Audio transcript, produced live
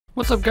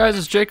What's up guys,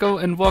 it's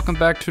Jaco and welcome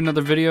back to another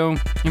video.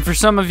 And for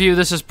some of you,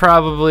 this is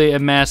probably a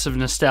massive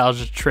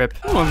nostalgia trip.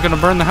 Oh, I'm gonna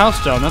burn the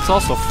house down, that's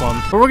also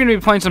fun. But we're gonna be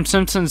playing some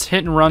Simpsons hit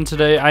and run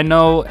today. I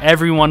know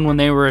everyone when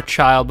they were a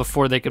child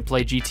before they could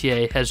play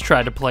GTA has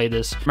tried to play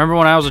this. Remember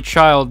when I was a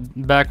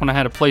child, back when I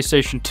had a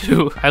PlayStation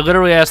 2, I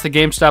literally asked the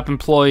GameStop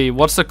employee,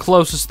 what's the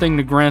closest thing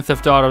to Grand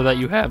Theft Auto that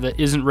you have that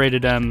isn't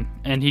rated M?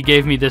 And he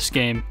gave me this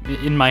game.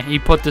 He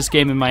put this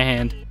game in my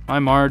hand. Hi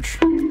Marge.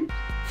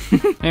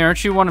 Hey,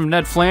 aren't you one of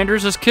Ned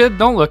Flanders' kid?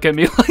 Don't look at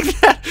me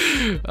like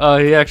that.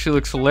 He actually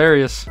looks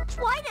hilarious.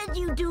 Why did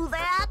you do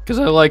that? Because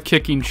I like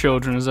kicking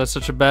children. Is that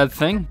such a bad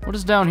thing? What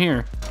is down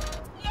here?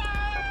 Yay!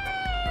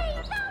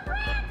 The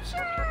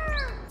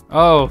rapture!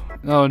 Oh,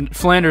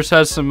 Flanders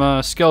has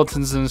some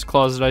skeletons in his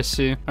closet, I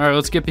see. Alright,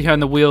 let's get behind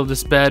the wheel of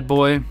this bad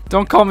boy.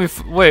 Don't call me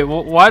wait,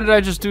 why did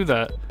I just do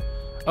that?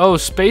 Oh,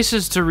 space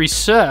is to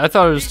reset. I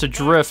thought it was to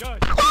drift.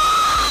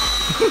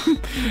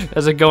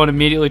 As I go and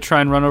immediately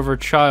try and run over a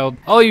child.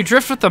 Oh, you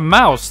drift with the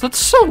mouse. That's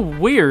so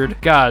weird.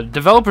 God,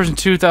 developers in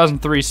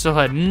 2003 still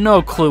had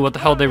no clue what the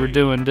hell they were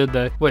doing, did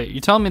they? Wait, you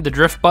telling me the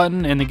drift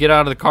button and the get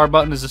out of the car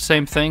button is the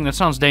same thing? That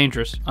sounds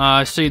dangerous.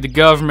 I see the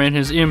government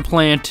has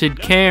implanted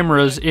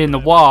cameras in the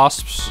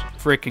wasps.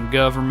 Freaking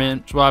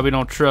government. That's why we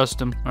don't trust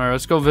them. Alright,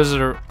 let's go visit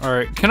her.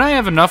 Alright, can I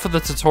have enough of the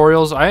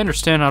tutorials? I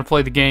understand how to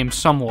play the game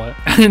somewhat.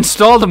 I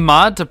installed a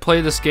mod to play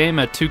this game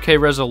at 2K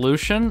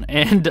resolution,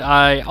 and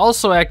I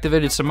also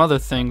activated some other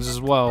things as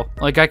well.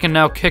 Like, I can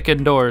now kick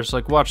indoors.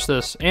 Like, watch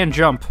this. And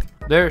jump.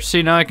 There,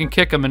 see, now I can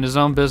kick him in his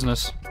own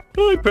business.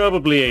 I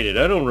probably ate it.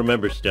 I don't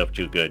remember stuff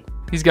too good.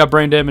 He's got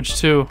brain damage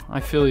too. I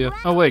feel you.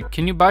 Oh wait,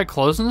 can you buy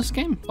clothes in this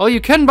game? Oh,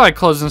 you can buy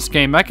clothes in this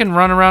game. I can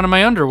run around in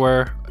my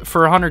underwear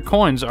for 100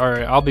 coins.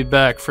 Alright, I'll be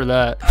back for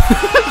that.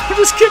 I'm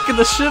just kicking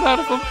the shit out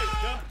of him.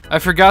 I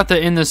forgot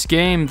that in this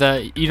game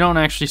that you don't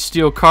actually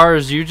steal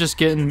cars. You just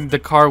get in the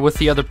car with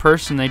the other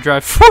person. They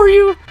drive for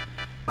you.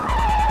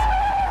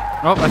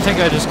 Oh, I think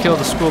I just killed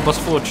a school bus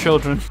full of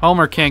children.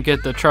 Homer can't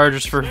get the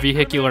charges for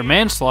vehicular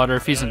manslaughter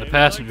if he's in the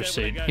passenger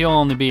seat. He'll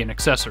only be an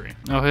accessory.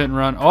 Oh, hit and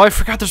run. Oh, I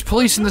forgot there's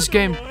police in this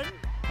game.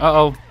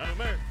 Uh-oh.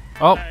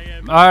 Oh,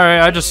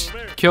 alright, I just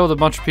killed a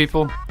bunch of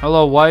people.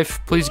 Hello,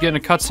 wife. Please get in a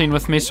cutscene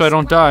with me so I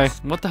don't die.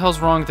 What the hell's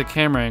wrong with the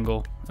camera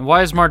angle? And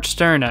why is Marge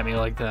staring at me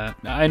like that?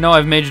 I know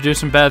I've made you do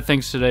some bad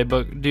things today,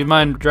 but do you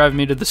mind driving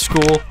me to the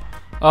school?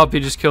 Oh,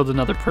 he just killed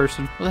another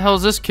person. What the hell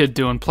is this kid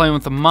doing? Playing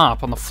with the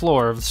mop on the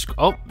floor of the school.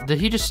 Oh, did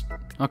he just...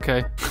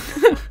 Okay.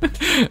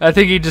 I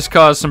think he just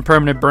caused some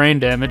permanent brain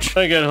damage.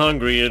 I got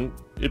hungry and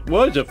it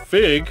was a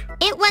fig.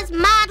 It was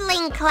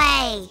modeling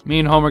clay. Me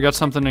and Homer got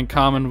something in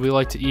common. We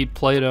like to eat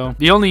Play-Doh.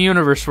 The only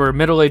universe where a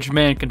middle-aged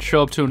man can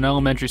show up to an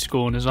elementary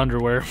school in his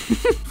underwear.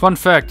 Fun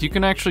fact, you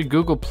can actually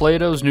Google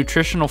Play-Doh's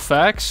nutritional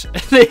facts.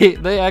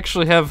 They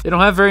actually have, they don't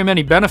have very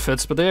many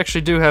benefits, but they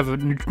actually do have a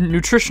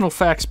nutritional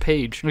facts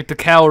page. Like the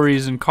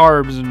calories and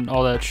carbs and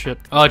all that shit.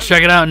 Oh,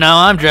 check it out.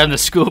 Now I'm driving the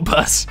school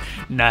bus.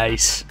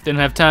 Nice.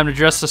 Didn't have time to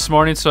dress this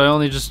morning, so I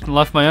only just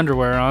left my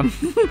underwear on.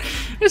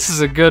 This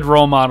is a good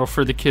role model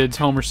for the kids.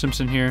 Homer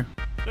Simpson here.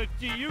 Let's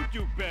see you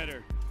do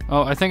better.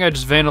 Oh, I think I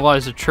just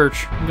vandalized a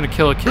church. I'm gonna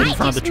kill a kid in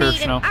front of the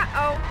church now.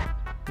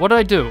 What did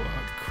I do? Oh,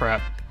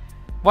 crap.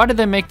 Why did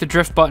they make the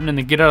drift button and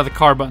the get out of the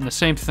car button the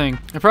same thing?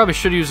 I probably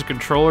should use a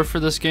controller for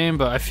this game,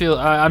 but I feel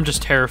I'm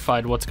just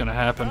terrified what's gonna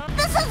happen.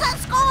 This is a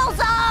school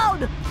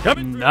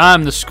zone!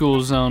 I'm the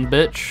school zone,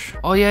 bitch.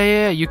 Oh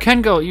yeah, you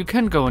can go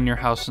in your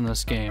house in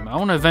this game. I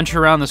want to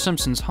venture around the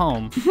Simpsons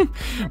home.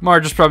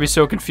 Marge is probably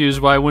so confused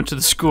why I went to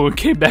the school and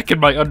came back in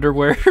my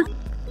underwear.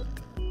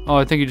 Oh,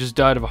 I think he just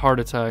died of a heart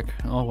attack.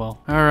 Oh well.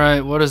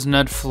 Alright, what does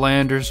Ned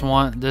Flanders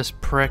want, this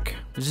prick?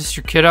 Is this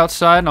your kid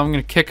outside? I'm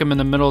gonna kick him in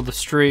the middle of the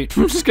street.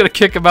 I'm just gonna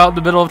kick him out in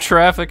the middle of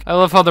traffic. I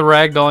love how the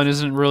ragdolling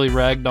isn't really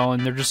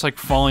ragdolling. They're just like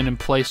falling in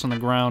place on the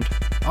ground.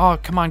 Oh,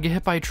 come on, get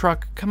hit by a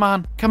truck. Come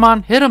on,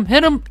 hit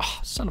him. Oh,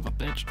 son of a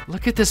bitch.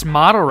 Look at this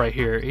model right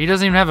here. He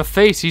doesn't even have a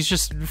face. He's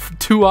just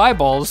 2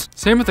 eyeballs.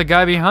 Same with the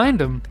guy behind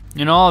him.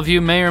 And all of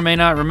you may or may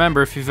not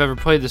remember if you've ever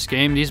played this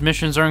game, these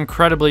missions are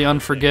incredibly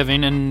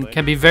unforgiving and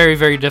can be very,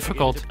 very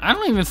difficult. I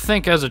don't even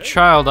think as a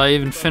child I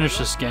even finished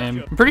this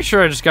game. I'm pretty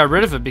sure I just got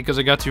rid of it because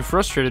I got too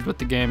frustrated with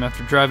the game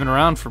after driving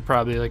around for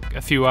probably like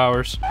a few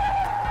hours.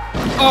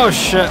 Oh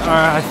shit,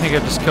 alright, I think I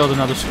just killed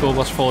another school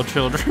bus full of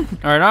children.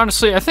 Alright,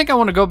 honestly, I think I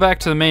want to go back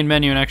to the main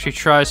menu and actually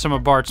try some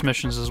of Bart's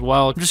missions as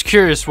well. I'm just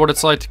curious what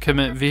it's like to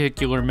commit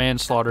vehicular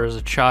manslaughter as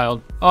a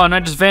child. Oh, and I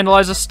just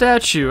vandalized a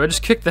statue. I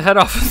just kicked the head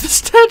off of the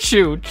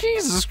statue.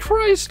 Jesus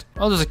Christ.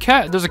 Oh, there's a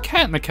cat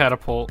in the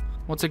catapult.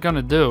 What's it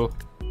gonna do?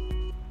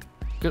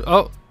 Good.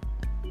 Oh.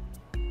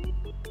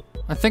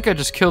 I think I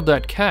just killed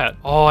that cat.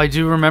 Oh, I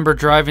do remember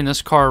driving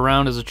this car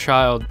around as a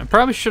child. I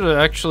probably should have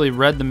actually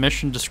read the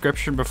mission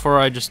description before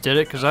I just did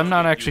it, because I'm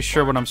not actually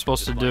sure what I'm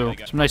supposed to do.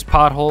 Some nice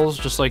potholes,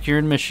 just like here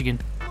in Michigan.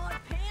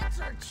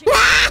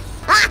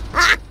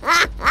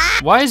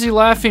 Why is he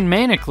laughing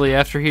manically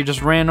after he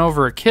just ran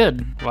over a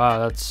kid? Wow,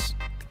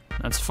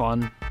 that's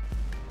fun.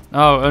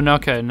 Oh,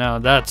 okay, no,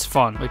 that's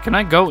fun. Wait, can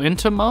I go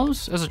into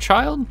Moe's as a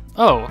child?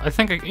 Oh, I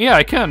think yeah,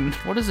 I can.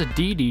 What is a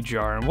DD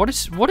jar? And what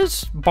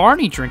is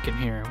Barney drinking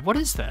here? What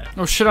is that?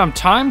 Oh shit, I'm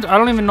timed? I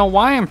don't even know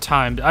why I'm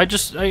timed. I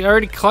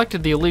already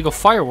collected the illegal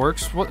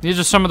fireworks. What? These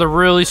are some of the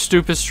really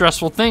stupid,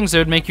 stressful things they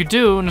would make you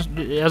do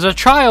as a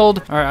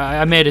child. All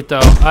right, I made it though.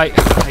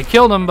 I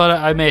killed him, but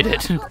I made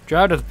it.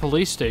 Drive to the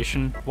police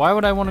station. Why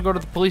would I want to go to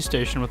the police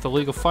station with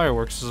illegal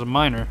fireworks as a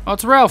minor? Oh,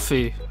 it's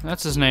Ralphie.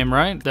 That's his name,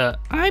 right? The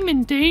I'm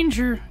in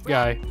danger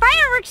guy.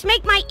 Fireworks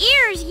make my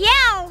ears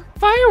yell.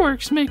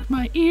 Fireworks make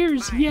my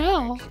ears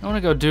yell. I want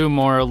to go do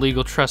more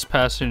illegal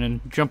trespassing and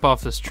jump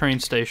off this train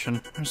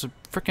station. There's a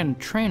freaking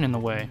train in the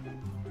way.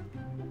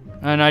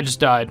 And I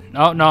just died.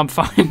 Oh, no, I'm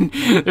fine.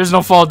 There's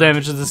no fall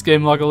damage in this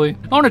game, luckily.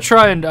 I want to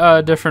try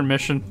a different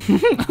mission.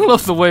 I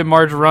love the way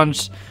Marge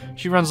runs.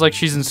 She runs like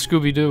she's in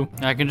Scooby-Doo.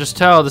 I can just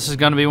tell this is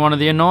going to be one of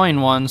the annoying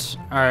ones.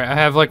 Alright, I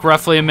have like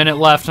roughly a minute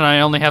left and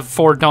I only have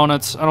 4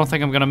 donuts. I don't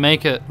think I'm going to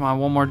make it. Come on,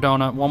 one more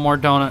donut, one more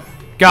donut.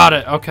 Got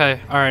it,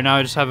 okay. Alright, now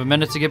I just have a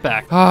minute to get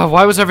back. Oh,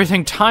 why was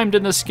everything timed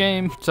in this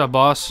game? What's up,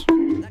 boss?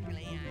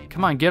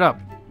 Come on, get up.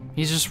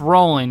 He's just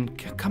rolling.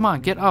 Come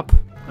on, get up.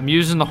 I'm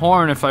using the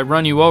horn. If I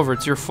run you over,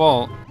 it's your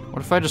fault.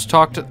 What if I just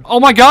talk to... Oh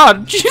my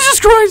god! Jesus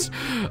Christ!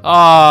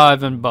 Ah,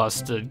 I've been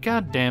busted.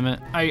 God damn it.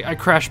 I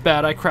crashed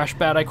bad, I crashed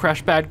bad, I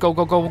crashed bad. Go,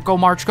 go, go, go,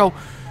 March, go.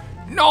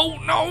 No,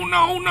 no,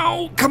 no,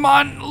 no. Come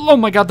on. Oh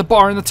my god, the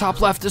bar in the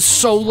top left is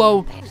so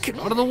low. Get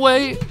out of the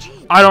way.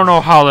 I don't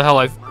know how the hell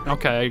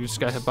Okay, I just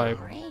got hit by...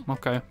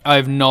 Okay. I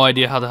have no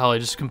idea how the hell I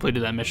just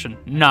completed that mission.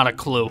 Not a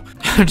clue.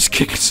 I'm just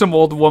kicking some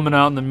old woman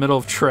out in the middle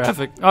of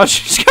traffic. Oh,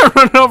 she's got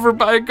run over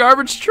by a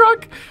garbage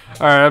truck.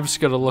 Alright, I'm just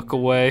gonna look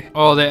away.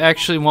 Oh, they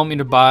actually want me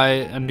to buy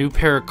a new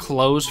pair of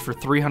clothes for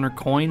 300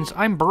 coins?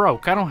 I'm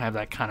broke. I don't have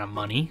that kind of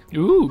money.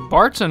 Ooh,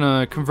 Bart's in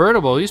a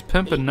convertible. He's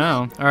pimping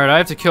now. Alright, I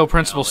have to kill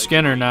Principal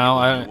Skinner now.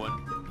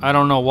 I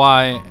don't know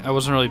why. I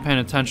wasn't really paying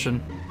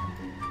attention.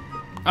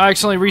 I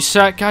accidentally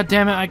reset. God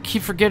damn it, I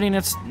keep forgetting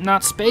it's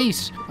not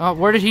space.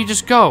 Where did he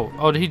just go?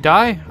 Oh, did he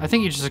die? I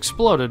think he just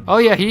exploded. Oh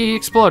yeah, he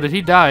exploded.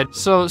 He died.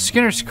 So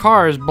Skinner's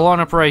car is blown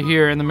up right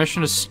here and the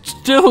mission is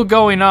still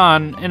going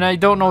on and I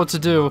don't know what to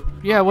do.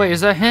 Yeah, wait,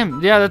 is that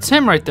him? Yeah, that's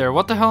him right there.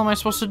 What the hell am I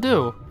supposed to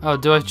do? Oh,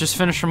 do I just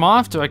finish him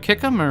off? Do I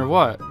kick him or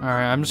what?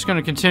 Alright, I'm just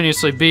gonna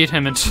continuously beat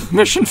him until the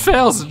mission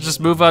fails and just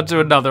move on to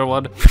another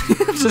one.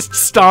 Just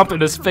stomp in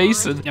his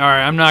face. Alright,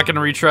 I'm not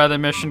gonna retry that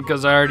mission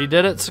because I already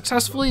did it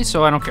successfully,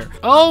 so I don't care.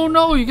 Oh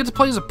no, you get to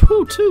play as a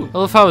poo too. I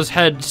love how his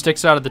head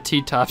sticks out of the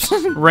T-tops.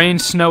 Rain,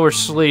 snow, or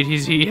sleet,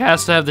 he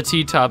has to have the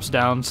T-tops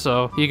down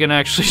so he can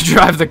actually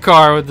drive the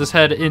car with his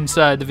head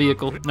inside the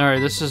vehicle.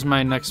 Alright, this is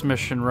my next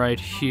mission right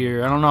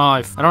here. I don't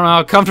know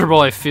how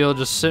comfortable I feel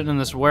just sitting in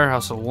this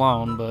warehouse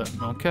alone, but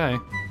okay.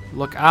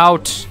 Look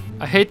out.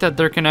 I hate that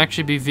there can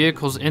actually be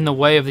vehicles in the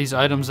way of these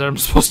items that I'm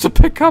supposed to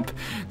pick up.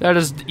 That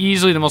is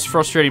easily the most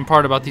frustrating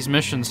part about these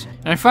missions.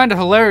 And I find it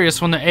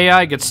hilarious when the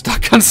AI gets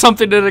stuck on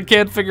something that it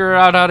can't figure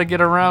out how to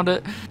get around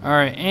it.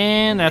 Alright,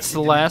 and that's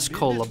the last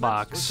cola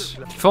box.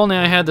 If only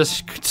I had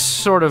this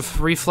sort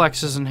of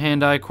reflexes and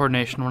hand-eye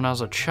coordination when I was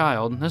a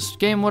child, this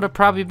game would have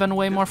probably been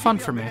way more fun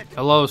for me.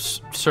 Hello,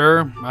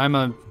 sir. I'm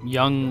a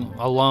young,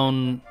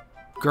 alone...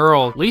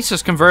 girl.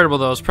 Lisa's convertible,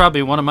 though, is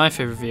probably one of my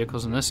favorite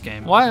vehicles in this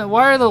game. Why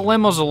are the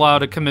limos allowed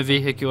to commit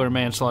vehicular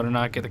manslaughter and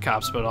not get the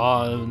cops? But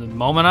the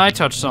moment I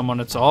touch someone,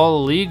 it's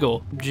all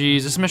illegal.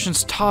 Jeez, this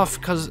mission's tough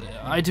because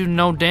I do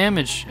no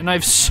damage and I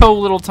have so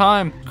little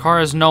time. Car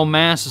has no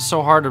mass. It's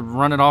so hard to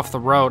run it off the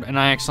road, and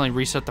I accidentally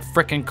reset the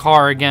frickin'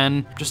 car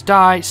again. Just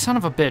die, son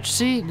of a bitch.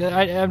 See,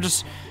 I'm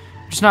just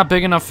not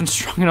big enough and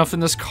strong enough in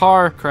this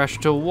car. Crashed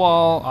into a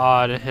wall.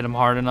 I didn't hit him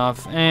hard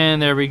enough,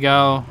 and there we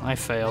go. I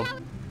failed.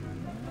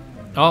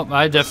 Oh,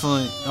 I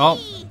definitely... Oh.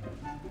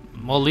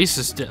 Well,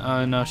 Lisa's dead.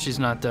 No, she's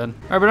not dead.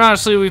 Alright, but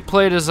honestly, we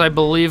played as, I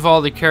believe,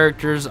 all the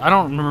characters. I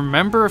don't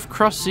remember if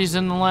Krusty's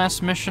in the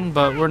last mission,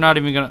 but we're not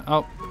even gonna...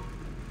 Oh.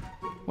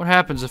 What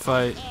happens if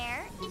I...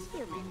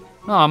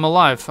 Oh, I'm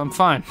alive. I'm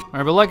fine.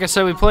 Alright, but like I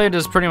said, we played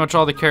as pretty much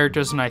all the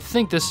characters, and I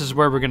think this is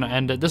where we're gonna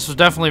end it. This was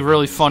definitely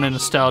really fun and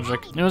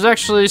nostalgic. It was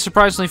actually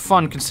surprisingly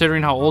fun,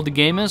 considering how old the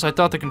game is. I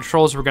thought the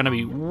controls were gonna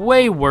be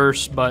way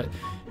worse, but...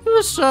 it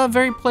was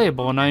very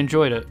playable and I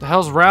enjoyed it. The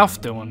hell's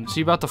Ralph doing? Is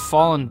he about to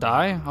fall and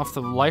die off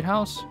the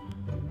lighthouse?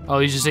 Oh,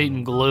 he's just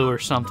eating glue or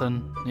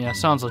something. Yeah,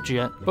 sounds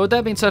legit. But with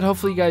that being said,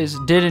 hopefully you guys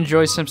did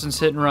enjoy Simpsons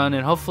Hit and Run,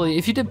 and hopefully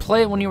if you did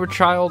play it when you were a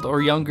child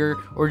or younger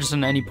or just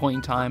at any point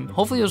in time,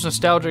 hopefully it was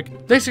nostalgic.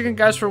 Thanks again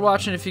guys for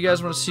watching. If you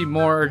guys want to see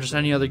more or just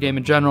any other game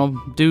in general,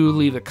 do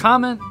leave a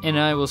comment and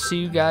I will see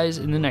you guys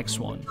in the next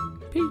one.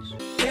 Peace.